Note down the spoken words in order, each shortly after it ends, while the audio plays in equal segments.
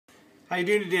How you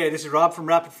doing today? This is Rob from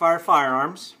Rapid Fire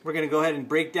Firearms. We're going to go ahead and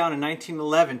break down a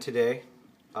 1911 today.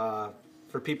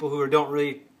 For people who don't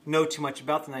really know too much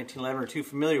about the 1911 or too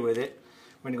familiar with it,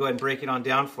 we're going to go ahead and break it on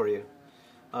down for you.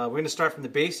 We're going to start from the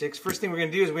basics. First thing we're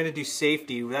going to do is we're going to do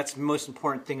safety. That's the most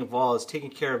important thing of all, is taking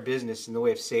care of business in the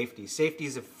way of safety. Safety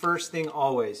is the first thing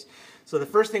always. So the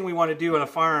first thing we want to do on a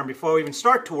firearm before we even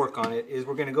start to work on it is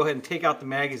we're going to go ahead and take out the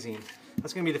magazine.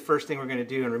 That's going to be the first thing we're going to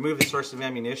do, and remove the source of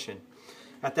ammunition.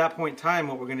 At that point in time,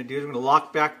 what we're going to do is we're going to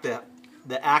lock back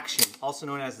the action, also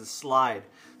known as the slide.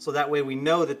 So that way we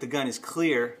know that the gun is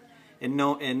clear, and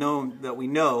know that we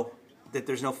know that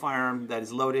there's no firearm that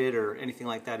is loaded or anything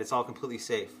like that. It's all completely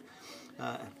safe.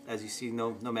 As you see,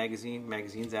 no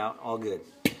magazine's out, all good.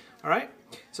 Alright,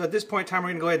 so at this point in time, we're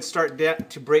going to go ahead and start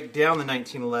to break down the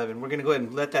 1911. We're going to go ahead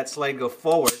and let that slide go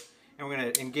forward, and we're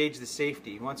going to engage the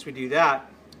safety. Once we do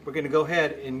that, we're going to go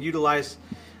ahead and utilize,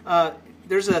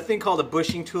 there's a thing called a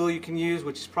bushing tool you can use,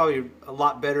 which is probably a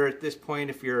lot better at this point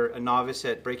if you're a novice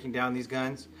at breaking down these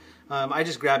guns. I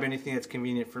just grab anything that's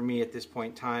convenient for me at this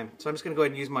point in time. So I'm just going to go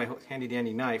ahead and use my handy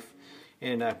dandy knife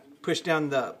and push down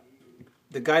the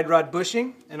guide rod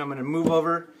bushing, and I'm going to move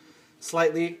over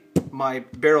slightly my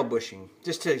barrel bushing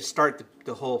just to start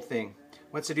the whole thing.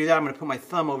 Once I do that, I'm going to put my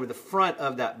thumb over the front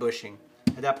of that bushing.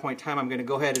 At that point in time, I'm going to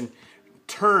go ahead and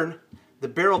turn the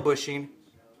barrel bushing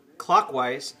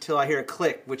clockwise till I hear a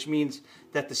click, which means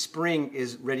that the spring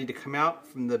is ready to come out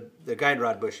from the guide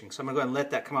rod bushing. So I'm going to go ahead and let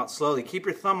that come out slowly. Keep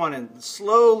your thumb on it and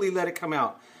slowly let it come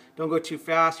out. Don't go too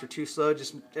fast or too slow,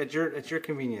 just at your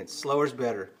convenience. Slower is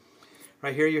better.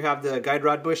 Right here you have the guide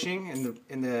rod bushing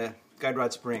and the guide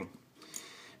rod spring.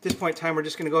 At this point in time, we're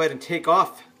just going to go ahead and take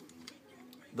off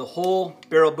the whole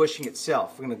barrel bushing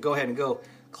itself. We're going to go ahead and go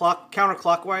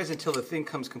counterclockwise until the thing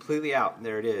comes completely out. And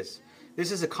there it is.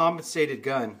 This is a compensated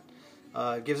gun.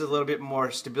 It gives it a little bit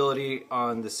more stability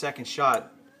on the second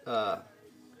shot.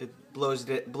 It blows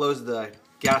the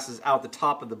gases out the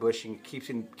top of the bushing,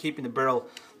 keeping the barrel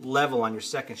level on your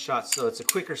second shot. So it's a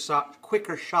quicker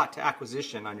shot to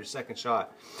acquisition on your second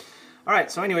shot. All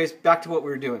right. So, anyways, back to what we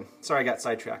were doing. Sorry, I got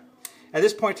sidetracked. At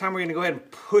this point in time, we're going to go ahead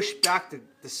and push back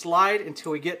the slide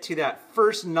until we get to that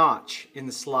first notch in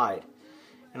the slide,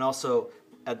 and also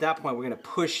at that point, we're going to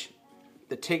push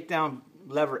the takedown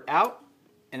lever out,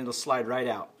 and it'll slide right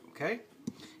out. Okay.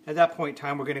 At that point in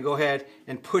time, we're going to go ahead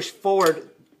and push forward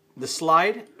the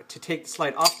slide to take the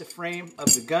slide off the frame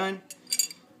of the gun,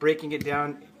 breaking it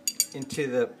down into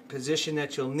the position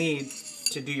that you'll need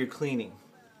to do your cleaning.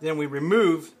 Then we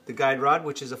remove the guide rod,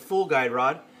 which is a full guide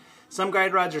rod. Some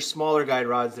guide rods are smaller guide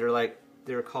rods.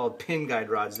 They're called pin guide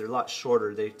rods. They're a lot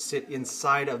shorter. They sit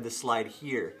inside of the slide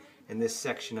here in this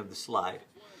section of the slide.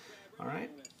 All right.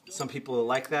 Some people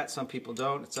like that, some people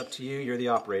don't. It's up to you. You're the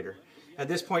operator. At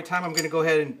this point in time, I'm going to go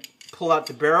ahead and pull out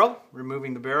the barrel,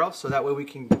 removing the barrel, so that way we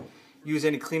can use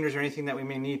any cleaners or anything that we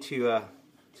may need to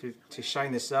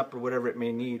shine this up or whatever it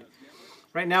may need.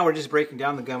 Right now, we're just breaking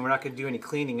down the gun. We're not going to do any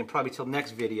cleaning, and probably till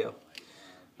next video.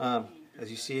 As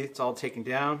you see, it's all taken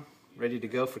down, ready to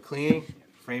go for cleaning.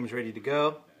 Frame's ready to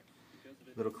go.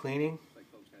 Little cleaning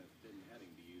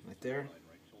right there.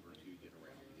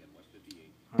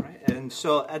 Alright, and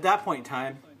so at that point in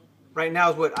time, right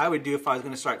now is what I would do if I was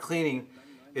going to start cleaning,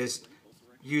 is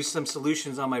use some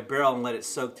solutions on my barrel and let it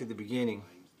soak through the beginning.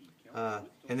 And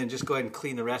then just go ahead and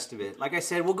clean the rest of it. Like I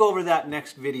said, we'll go over that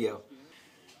next video.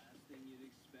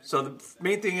 So the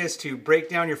main thing is to break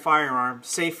down your firearm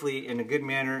safely in a good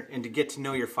manner and to get to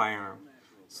know your firearm.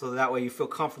 So that way you feel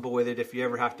comfortable with it if you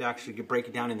ever have to actually break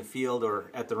it down in the field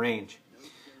or at the range.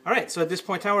 Alright, so at this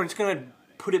point in time, we're just going to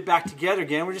put it back together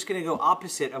again. We're just going to go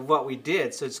opposite of what we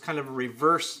did, so it's kind of a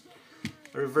reverse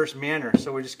manner.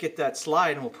 So we'll just get that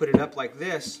slide and we'll put it up like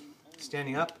this,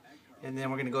 standing up, and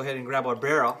then we're going to go ahead and grab our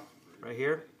barrel right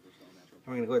here, and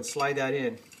we're going to go ahead and slide that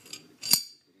in.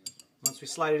 Once we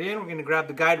slide it in, we're going to grab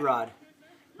the guide rod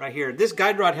right here. This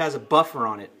guide rod has a buffer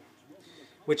on it,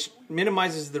 which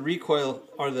minimizes the recoil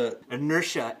or the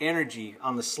inertia energy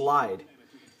on the slide,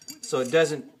 so it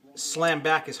doesn't slam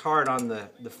back as hard on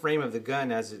the frame of the gun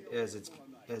as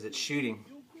it's shooting.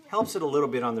 Helps it a little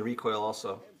bit on the recoil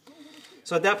also.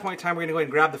 So at that point in time, we're going to go ahead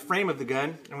and grab the frame of the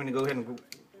gun, and we're going to go ahead and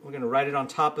we're going to ride it on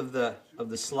top of the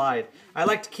slide. I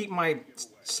like to keep my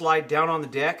slide down on the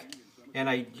deck, and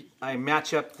I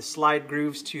match up the slide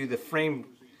grooves to the frame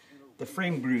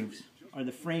grooves, or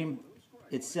the frame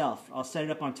itself. I'll set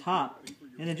it up on top,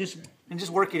 and then just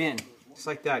work it in, just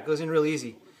like that. It goes in real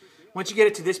easy. Once you get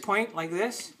it to this point, like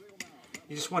this,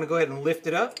 you just want to go ahead and lift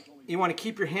it up. You want to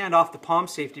keep your hand off the palm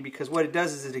safety, because what it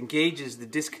does is it engages the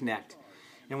disconnect.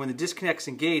 And when the disconnect's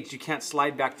engaged, you can't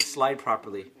slide back the slide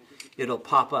properly. it'll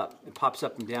pop up. It pops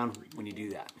up and down when you do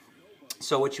that.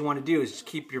 So what you want to do is just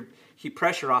keep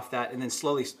pressure off that, and then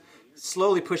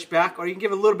slowly push back, or you can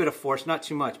give a little bit of force, not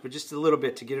too much, but just a little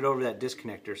bit to get it over that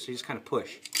disconnector. So you just kind of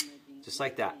push, just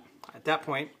like that. At that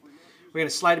point, we're going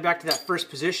to slide it back to that first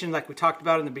position like we talked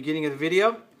about in the beginning of the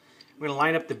video. We're going to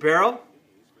line up the barrel.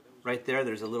 Right there,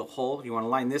 there's a little hole. You want to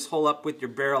line this hole up with your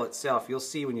barrel itself. You'll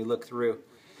see when you look through.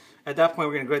 At that point,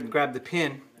 we're going to go ahead and grab the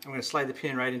pin. I'm going to slide the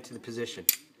pin right into the position.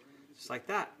 Just like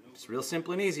that. It's real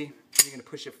simple and easy. You're going to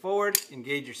push it forward,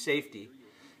 engage your safety.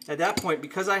 At that point,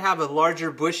 because I have a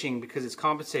larger bushing, because it's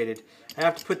compensated, I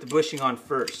have to put the bushing on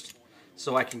first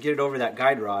so I can get it over that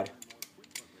guide rod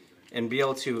and be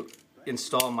able to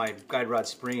install my guide rod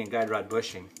spring and guide rod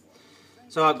bushing.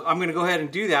 So I'm going to go ahead and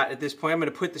do that at this point. I'm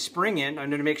going to put the spring in. I'm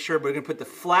going to make sure we're going to put the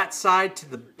flat side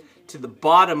to the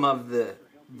bottom of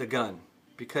the gun,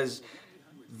 because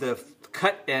the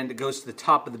cut end goes to the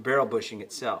top of the barrel bushing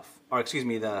itself, or excuse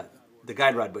me, the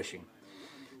guide rod bushing.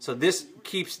 So this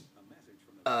keeps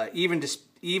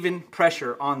even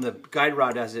pressure on the guide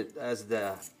rod as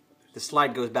the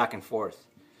slide goes back and forth.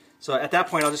 So at that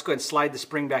point, I'll just go ahead and slide the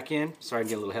spring back in. Sorry, I'm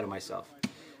getting a little ahead of myself.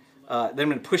 Then I'm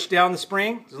going to push down the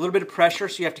spring. There's a little bit of pressure,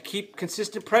 so you have to keep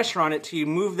consistent pressure on it till you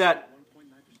move that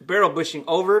barrel bushing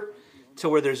over to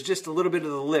where there's just a little bit of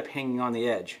the lip hanging on the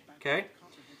edge. Okay?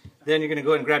 Then you're going to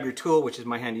go ahead and grab your tool, which is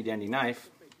my handy dandy knife.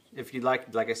 If you'd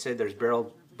like I said, there's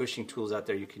barrel bushing tools out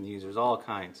there you can use. There's all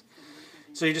kinds.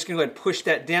 So you're just going to go ahead and push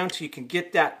that down till you can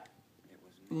get that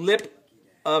lip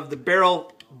of the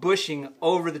barrel bushing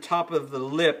over the top of the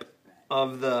lip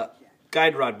of the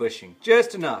guide rod bushing.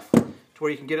 Just enough where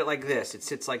you can get it like this. It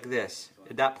sits like this.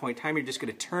 At that point in time, you're just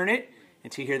going to turn it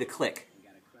until you hear the click.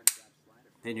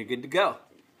 Then you're good to go.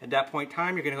 At that point in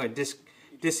time, you're going to go ahead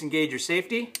and disengage your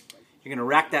safety. You're going to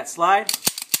rack that slide,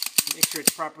 make sure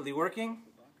it's properly working.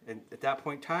 And at that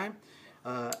point in time,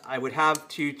 I would have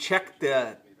to check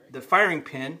the firing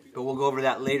pin, but we'll go over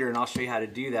that later, and I'll show you how to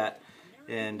do that.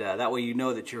 And that way you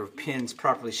know that your pin's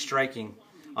properly striking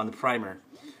on the primer.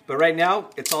 But right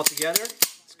now, it's all together.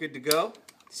 It's good to go.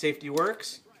 Safety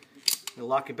works. We'll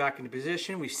lock it back into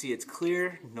position. We see it's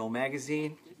clear, no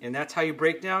magazine. And that's how you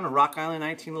break down a Rock Island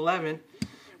 1911.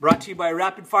 Brought to you by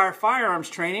Rapid Fire Firearms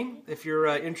Training. If you're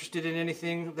interested in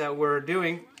anything that we're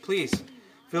doing, please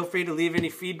feel free to leave any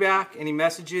feedback, any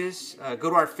messages. Go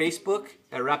to our Facebook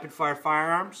at Rapid Fire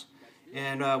Firearms,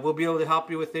 and we'll be able to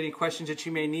help you with any questions that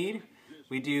you may need.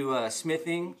 We do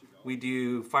smithing, we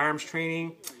do firearms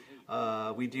training,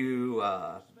 we do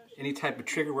any type of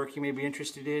trigger work you may be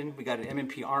interested in. We got an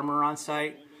M&P armor on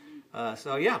site.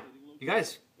 So yeah, you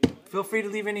guys, feel free to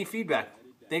leave any feedback.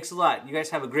 Thanks a lot. You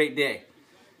guys have a great day.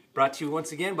 Brought to you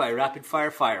once again by Rapid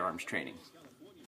Fire Firearms Training.